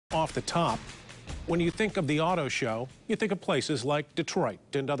Off the top, when you think of the auto show, you think of places like Detroit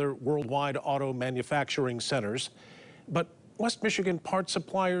and other worldwide auto manufacturing centers. But West Michigan parts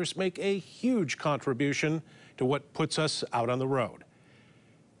suppliers make a huge contribution to what puts us out on the road.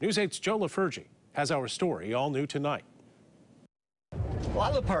 News 8's Joe LaFurgey has our story all new tonight. A lot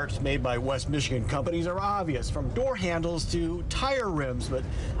of the parts made by West Michigan companies are obvious, from door handles to tire rims, but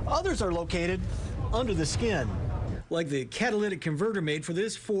others are located under the skin. Like the catalytic converter made for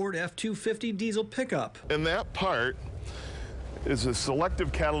this Ford F-250 diesel pickup. And that part is a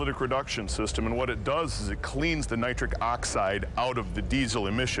selective catalytic reduction system, and what it does is it cleans the nitric oxide out of the diesel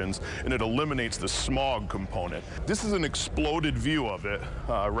emissions, and it eliminates the smog component. This is an exploded view of it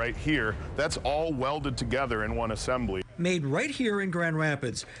right here. That's all welded together in one assembly. Made right here in Grand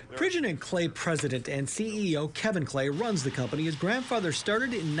Rapids. Pridgeon & Clay president and CEO Kevin Clay runs the company. His grandfather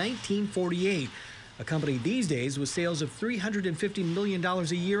started in 1948. A company these days with sales of $350 million a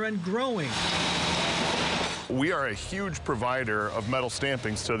year and growing. We are a huge provider of metal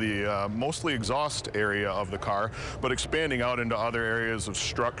stampings to the mostly exhaust area of the car, but expanding out into other areas of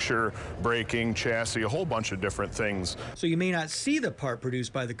structure, braking, chassis, a whole bunch of different things. So you may not see the part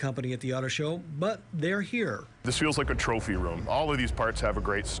produced by the company at the auto show, but they're here. This feels like a trophy room. All of these parts have a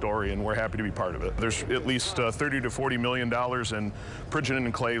great story, and we're happy to be part of it. There's at least $30 to $40 million in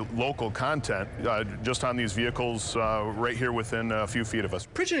Pridgeon & Clay local content just on these vehicles right here within a few feet of us.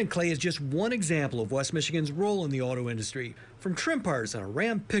 Pridgeon & Clay is just one example of West Michigan's role in the auto industry. From trim parts on a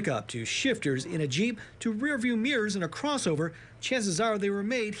Ram pickup to shifters in a Jeep to rear view mirrors in a crossover, chances are they were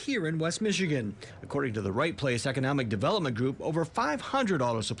made here in West Michigan. According to the Right Place Economic Development Group, over 500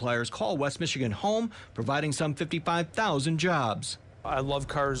 auto suppliers call West Michigan home, providing some 55,000 jobs. I love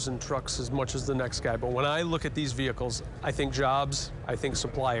cars and trucks as much as the next guy, but when I look at these vehicles, I think jobs, I think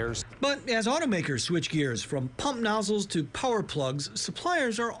suppliers. But as automakers switch gears from pump nozzles to power plugs,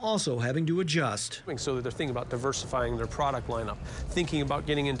 suppliers are also having to adjust. So they're thinking about diversifying their product lineup, thinking about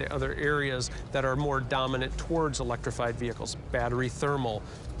getting into other areas that are more dominant towards electrified vehicles, battery thermal,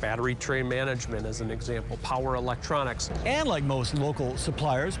 battery tray management as an example, power electronics. And like most local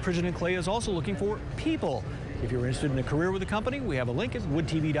suppliers, Pridgeon & Clay is also looking for people. If you're interested in a career with the company, we have a link at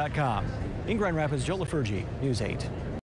woodtv.com. In Grand Rapids, Joe LaFurgey, News 8.